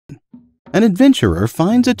An adventurer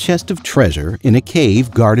finds a chest of treasure in a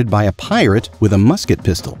cave guarded by a pirate with a musket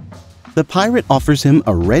pistol. The pirate offers him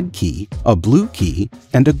a red key, a blue key,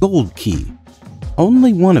 and a gold key.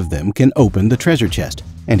 Only one of them can open the treasure chest,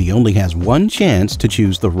 and he only has one chance to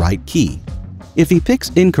choose the right key. If he picks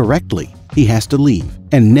incorrectly, he has to leave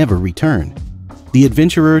and never return. The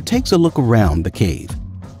adventurer takes a look around the cave.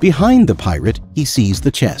 Behind the pirate, he sees the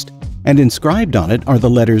chest, and inscribed on it are the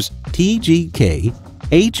letters TGK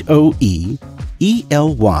HOEELYDEN.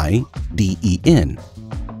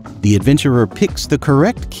 The adventurer picks the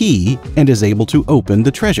correct key and is able to open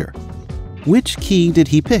the treasure. Which key did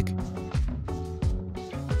he pick?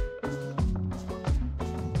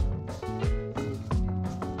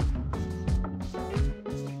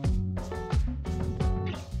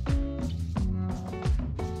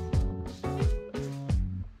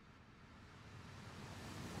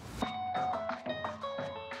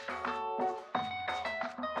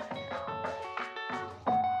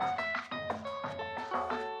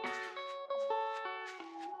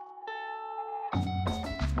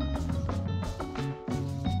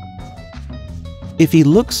 If he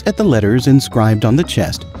looks at the letters inscribed on the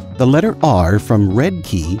chest, the letter R from red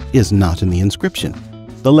key is not in the inscription.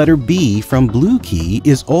 The letter B from blue key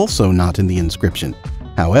is also not in the inscription.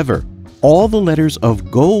 However, all the letters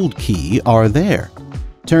of gold key are there.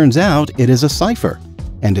 Turns out it is a cipher,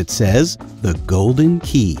 and it says the golden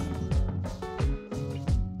key.